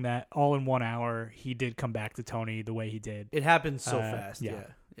surprising that all in 1 hour he did come back to Tony the way he did. It happened so fast. Yeah.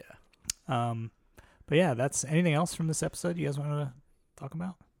 But yeah, that's anything else from this episode you guys want to talk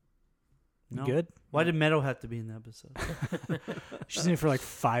about? No. Good. Why did Meadow have to be in the episode? She's in it for like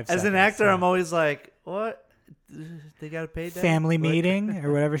 5 seconds. As an actor, I'm always like, what? They got to pay that? Family meeting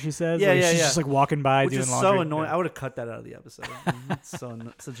or whatever she says. Yeah, she's just like walking by which doing is laundry. so annoying. I would have cut that out of the episode. It's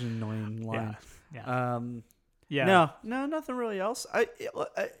such an annoying line. Yeah. No, nothing really else.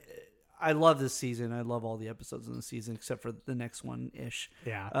 I love this season. I love all the episodes in the season except for the next one ish.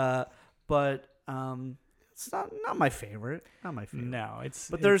 Yeah. But it's not my favorite. Not my favorite. No,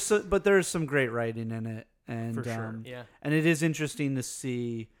 but there's some great writing in it, and for sure. Yeah. And it is interesting to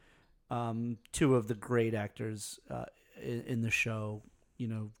see two of the great actors in the show, you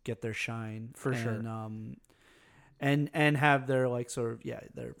know, get their shine for sure. And have their like sort of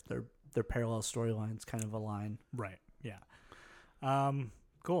their parallel storylines kind of align. Right. Yeah.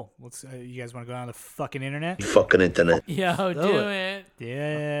 Cool. Let's. You guys want to go on the fucking internet? Fucking internet. Yo, do it.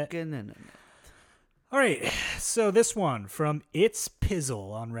 Yeah. Fucking internet. All right. So this one from It's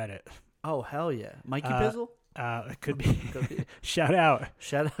Pizzle on Reddit. Oh hell yeah, Mikey Pizzle. It could be. Shout out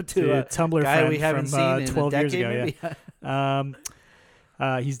to a Tumblr guy friend we haven't from seen in 12 a years decade, ago. maybe.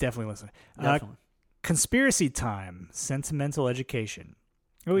 Yeah. He's definitely listening. Definitely. Conspiracy time, sentimental education.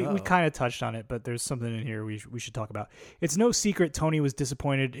 We kind of touched on it, but there's something in here we should talk about. It's no secret Tony was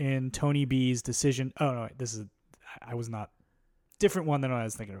disappointed in Tony B's decision. Oh no, I was not different one than what I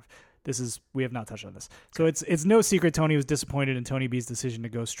was thinking of. We have not touched on this. So it's no secret Tony was disappointed in Tony B's decision to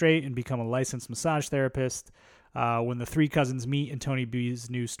go straight and become a licensed massage therapist. When the three cousins meet in Tony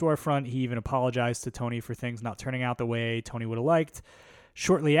B's new storefront, he even apologized to Tony for things not turning out the way Tony would have liked.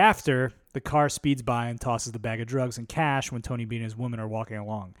 Shortly after, the car speeds by and tosses the bag of drugs and cash when Tony B and his woman are walking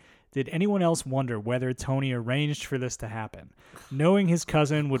along. Did anyone else wonder whether Tony arranged for this to happen? Knowing his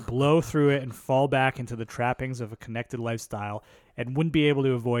cousin would blow through it and fall back into the trappings of a connected lifestyle and wouldn't be able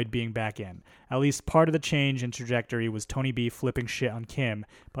to avoid being back in. At least part of the change in trajectory was Tony B flipping shit on Kim,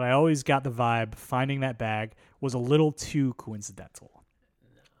 but I always got the vibe finding that bag was a little too coincidental.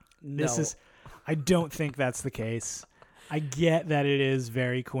 No. I don't think that's the case. I get that it is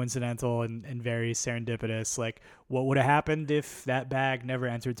very coincidental and very serendipitous. Like, what would have happened if that bag never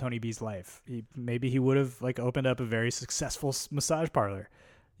entered Tony B's life? Maybe he would have opened up a very successful massage parlor.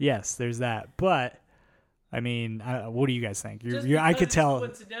 Yes, there's that. But I mean, what do you guys think? I could tell.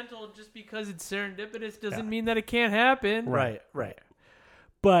 It's coincidental just because it's serendipitous doesn't mean that it can't happen. Right.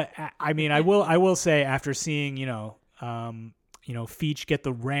 But I mean, I will say after seeing Feach get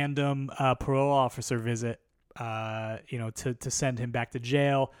the random parole officer visit. To send him back to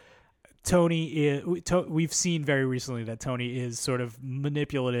jail. We've seen very recently that Tony is sort of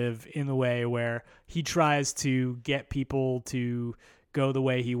manipulative in the way where he tries to get people to go the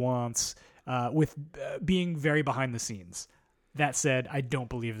way he wants, with being very behind the scenes. That said, I don't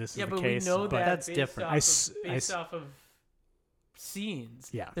believe this is the case. Yeah, but we know that that's different. Based off of scenes.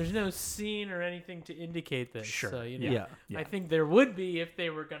 Yeah. There's no scene or anything to indicate this. Sure. So, Yeah. I think there would be if they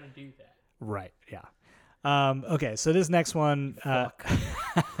were going to do that. Right. Yeah. Okay, so this next one, I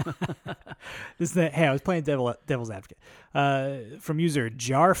was playing devil's advocate. From user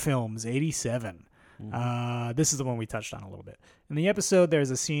Jar Films 87. This is the one we touched on a little bit. In the episode,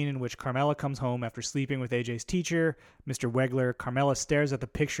 there's a scene in which Carmela comes home after sleeping with AJ's teacher, Mr. Wegler. Carmela stares at the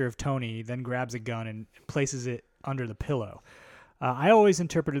picture of Tony, then grabs a gun and places it under the pillow. I always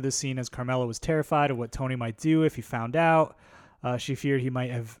interpreted this scene as Carmela was terrified of what Tony might do if he found out. She feared he might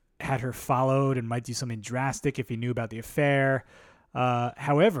have had her followed and might do something drastic if he knew about the affair.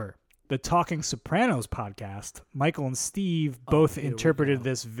 However, the Talking Sopranos podcast, Michael and Steve both interpreted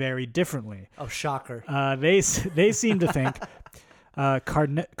this very differently. Oh, shocker. They seem to think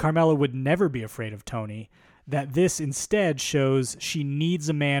Carmela would never be afraid of Tony, that this instead shows she needs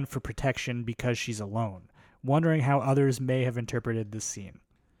a man for protection because she's alone. Wondering how others may have interpreted this scene.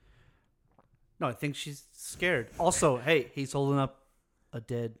 No, I think she's scared. Also, hey, he's holding up a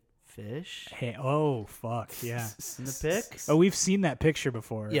dead fish. Hey, oh fuck yeah! In the pic. Oh, we've seen that picture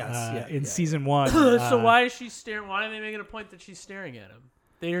before. Yes, in season 1. So why is she staring? Why are they making a point that she's staring at him?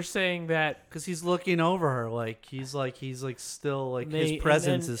 They're saying that because he's looking over her, he's still his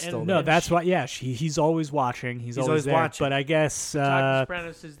presence is still no. there. That's why. Yeah, he's always watching. He's always there. Watching. But I guess Talking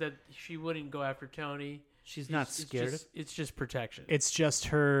Sopranos is that she wouldn't go after Tony. She's not scared. It's just protection. It's just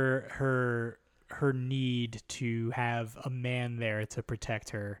her need to have a man there to protect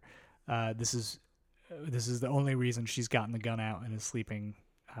her. This is the only reason she's gotten the gun out and is sleeping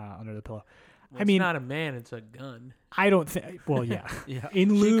under the pillow. Well, it's not a man; it's a gun. I don't think. Well, yeah. Yeah.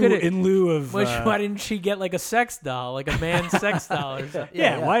 In lieu of. Why didn't she get like a sex doll, like a man's sex doll or something?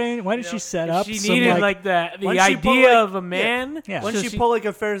 Yeah. Why didn't she set up? She some, needed the idea of a man. Yeah. Why don't she pull like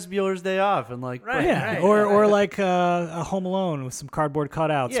a Ferris Bueller's Day Off and or like a Home Alone with some cardboard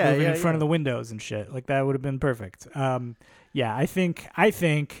cutouts moving in front of the windows and shit. Like that would have been perfect. I think.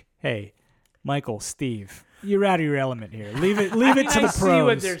 Hey, Michael, Steve. You're out of your element here. Leave it to the pros. I see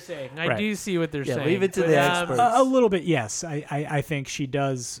what they're saying. I do see what they're saying. Leave it to the experts. A little bit, yes. I think she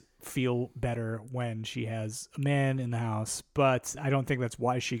does feel better when she has a man in the house, but I don't think that's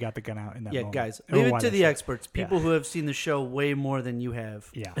why she got the gun out in that moment. Yeah, guys, leave it to the experts. People who have seen the show way more than you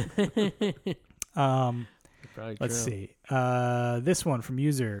have. Yeah. Let's see. This one from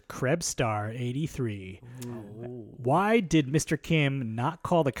user Krebstar83. Why did Mr. Kim not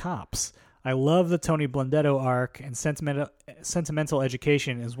call the cops? I love the Tony Blundetto arc, and Sentimental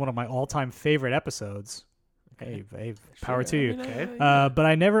Education is one of my all-time favorite episodes. Hey, power to you. Okay. But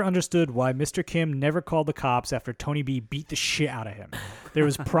I never understood why Mr. Kim never called the cops after Tony B beat the shit out of him. There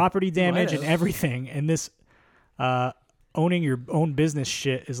was property damage and everything, and this owning your own business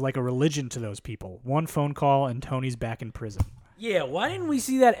shit is like a religion to those people. One phone call, and Tony's back in prison. Yeah, why didn't we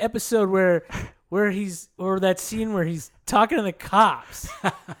see that episode where or that scene where he's talking to the cops.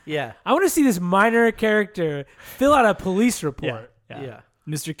 Yeah. I want to see this minor character fill out a police report. Yeah.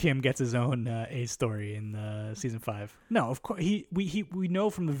 Mr. Kim gets his own A story in season 5. No, of course we know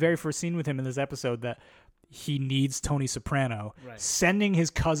from the very first scene with him in this episode that he needs Tony Soprano. Right. Sending his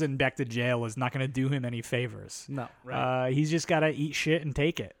cousin back to jail is not going to do him any favors. No. Right. He's just got to eat shit and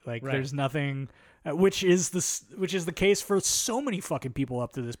take it. Like Right. there's nothing. Which is the case for so many fucking people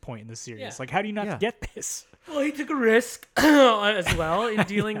up to this point in the series. Yeah. Like, how do you not Yeah. get this? Well, he took a risk as well in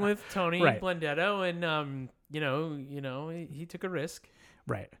dealing with Tony Right. Blendetto, and he took a risk.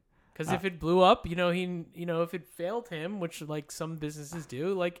 Right. Because if it blew up, if it failed him, which like some businesses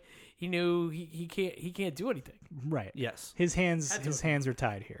do, like he knew he can't do anything. Right. Yes. His hands are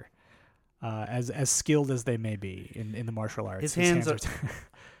tied here. As skilled as they may be in the martial arts, His hands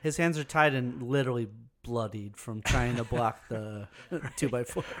His hands are tied and literally bloodied from trying to block the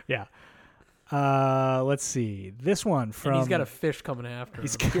 2x4. Yeah. Let's see. This one from. And he's got a fish coming after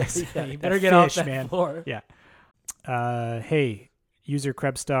him. You better get off that man. floor. Yeah. Hey, user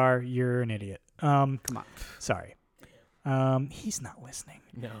Krebstar, you're an idiot. Come on. Sorry. He's not listening.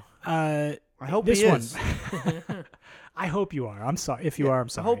 No. I hope this he is. one. I hope you are. I'm sorry. If you are, I'm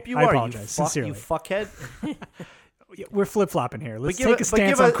sorry. I hope you I are. apologize You sincerely. fuckhead. We're flip flopping here. Let's give take it- a but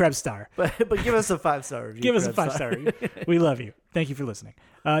give stance on it- Krebstar. But give us a 5-star review. Give us a Krebstar. 5-star. We love you. Thank you for listening.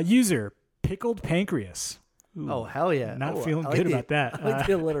 User Pickled Pancreas. Ooh, Oh, hell yeah. Not Oh, feeling I like good the- about that. I like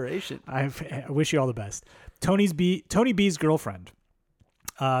the alliteration. I wish you all the best. Tony B's girlfriend.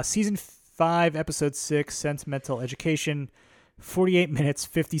 Season 5, episode 6, Sentimental Education. 48 minutes,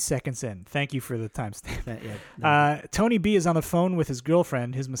 50 seconds in. Thank you for the timestamp. Yeah, no. Tony B is on the phone with his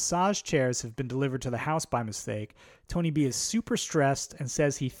girlfriend. His massage chairs have been delivered to the house by mistake. Tony B is super stressed and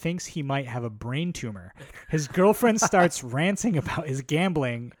says he thinks he might have a brain tumor. His girlfriend starts ranting about his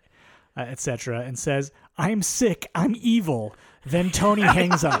gambling, etc., and says, "I'm sick. I'm evil." Then Tony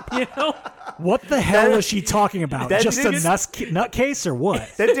hangs up. What the hell was she talking about? that Just a is- nutcase or what?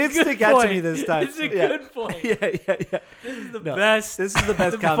 That did stick out to me this time. It's a Yeah. good point. Yeah. This is the No, best. This is the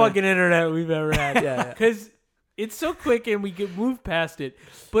best the comment. fucking internet we've ever had. Yeah. Because it's so quick and we can move past it.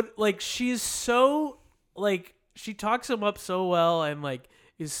 But like she's so like she talks him up so well and like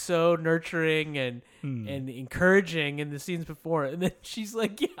is so nurturing and encouraging in the scenes before, and then she's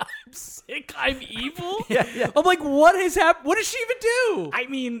like, "Yeah, I'm sick. I'm evil." Yeah. I'm like, "What has happened? What does she even do? I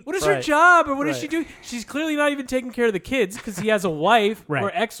mean, What is her Right. job, or what does Right. she do? She's clearly not even taking care of the kids because he has a wife Right. or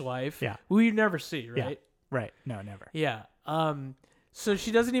ex-wife, Yeah. who you never see, yeah, right? right. No, never. Yeah. So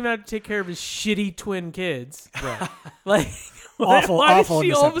she doesn't even have to take care of his shitty twin kids. Right. Like, Awful- why awful does in she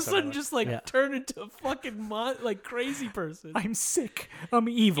this all of a episode. sudden just like Yeah. turn into a fucking like crazy person? I'm sick. I'm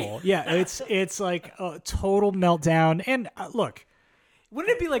evil. Yeah, it's like a total meltdown. And look,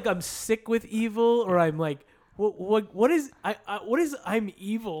 Wouldn't it be like I'm sick with evil, or I'm like, what is I'm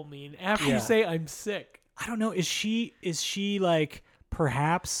evil mean after Yeah. you say I'm sick? I don't know. Is she like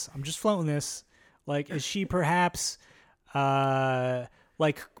perhaps? I'm just floating this. Like, is she perhaps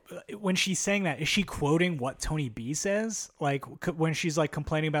like when she's saying that? Is she quoting what Tony B says? Like when she's like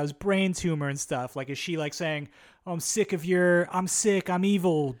complaining about his brain tumor and stuff. Like, is she like saying, "Oh, I'm sick of your I'm sick, I'm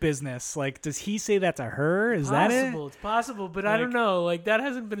evil" business? Like, does he say that to her? Is that it? It's possible, but I don't know. Like that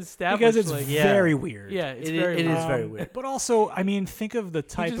hasn't been established. Because it's like, Yeah. very weird. yeah, it's It very is weird. very weird. But also, I mean, think of the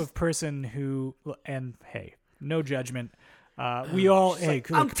type just- of person who, and hey, no judgment. We all, hey,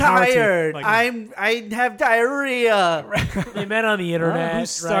 I'm look, power to- tired. like, I have diarrhea. They met on the internet, who right?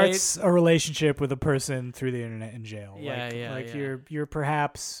 starts a relationship with a person through the internet in jail? Yeah, like, yeah, like yeah. you're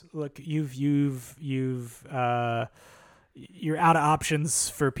perhaps look you're out of options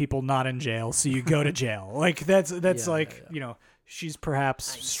for people not in jail, so you go to jail. Like that's Yeah, like yeah. you know she's perhaps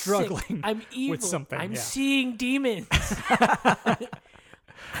struggling I'm evil. with something. I'm yeah. seeing demons.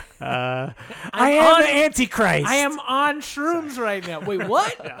 I I'm am on- the Antichrist. I am on shrooms right now. Wait,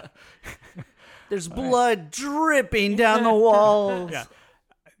 what? There's blood dripping down the walls.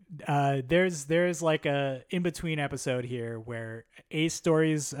 Yeah. There's like a in between episode here where A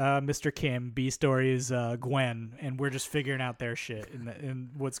stories Mr. Kim, B stories Gwen, and we're just figuring out their shit and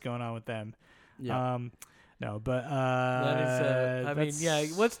what's going on with them. Yeah. No, but That is, I mean, yeah.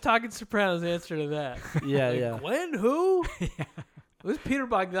 What's Talking Sopranos' answer to that? Yeah, Like, yeah. Gwen, who? What's Peter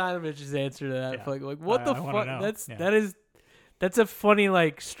Bogdanovich's answer to that? Yeah. Like what the I wanna fuck? know. Yeah. That's a funny,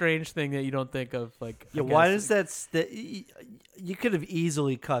 like, strange thing that you don't think of. Like, Yeah, I why guess. does that? You could have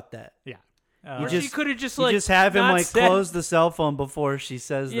easily cut that. Yeah. Or you she just- could have just You like just have him not like said- close the cell phone before she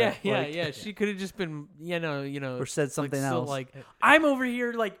says Yeah, that. yeah, like, yeah. She could have just been, you know, or said something like, else. Like, I'm over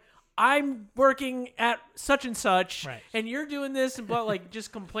here, like, I'm working at such and such, Right. and you're doing this, and but like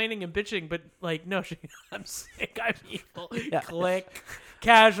just complaining and bitching. But like, no, I'm sick. I'm evil. Yeah. Click,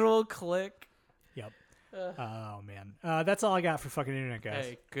 casual. Click. Yep. Oh man, that's all I got for fucking internet, guys.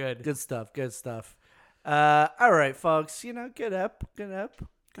 Hey, good. Good stuff. Good stuff. All right, folks. Good up.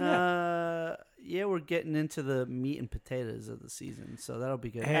 Yeah, we're getting into the meat and potatoes of the season, so that'll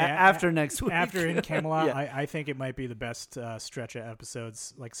be good. Hey, after next week, After In Camelot, Yeah. I think it might be the best stretch of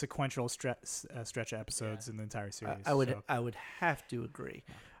episodes, like sequential stretch of episodes in the entire series. I would have to agree.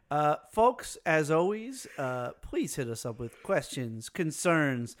 Folks, as always, please hit us up with questions,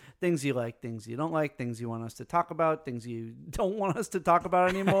 concerns, things you like, things you don't like, things you want us to talk about, things you don't want us to talk about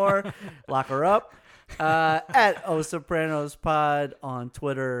anymore. Lock her up at O Sopranos Pod on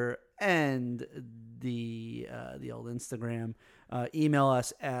Twitter and the old Instagram. Email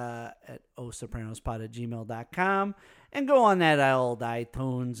us at osopranospod@gmail.com and go on that old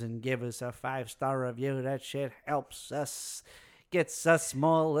iTunes and give us a 5-star review. That shit helps us. Gets us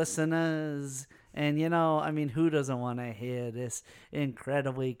more listeners. And, who doesn't want to hear this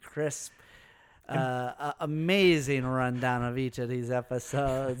incredibly crisp, amazing rundown of each of these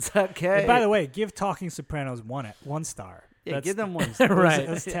episodes? Okay. And by the way, give Talking Sopranos one star. Yeah, give them 1 star. Right.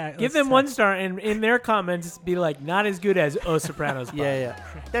 Let's Give them 1 star, and in their comments, be like, not as good as O Sopranos. Pod. Yeah.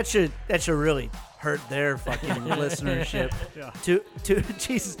 That should really hurt their fucking listenership. Yeah. To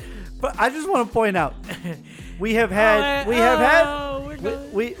Jesus. But I just want to point out, we have had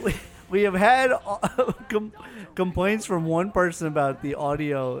complaints from one person about the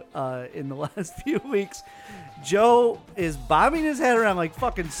audio in the last few weeks. Joe is bobbing his head around like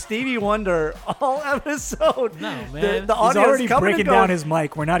fucking Stevie Wonder all episode. No, man. The He's audio already is coming breaking and going. down his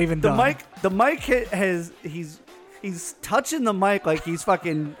mic. We're not even done. The mic he's touching the mic like he's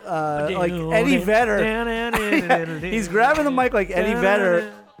fucking like Eddie Vedder. He's grabbing the mic like Eddie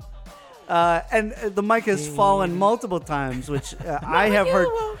Vedder. And the mic has fallen multiple times, which I have heard.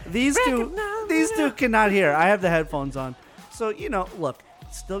 These two cannot hear. I have the headphones on. So, look,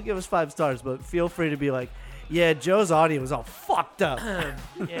 still give us 5 stars, but feel free to be like, yeah, Joe's audio is all fucked up.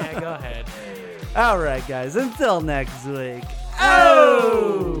 Yeah, go ahead. All right, guys. Until next week.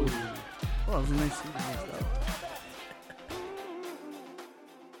 Oh! Well, it was a nice season, though.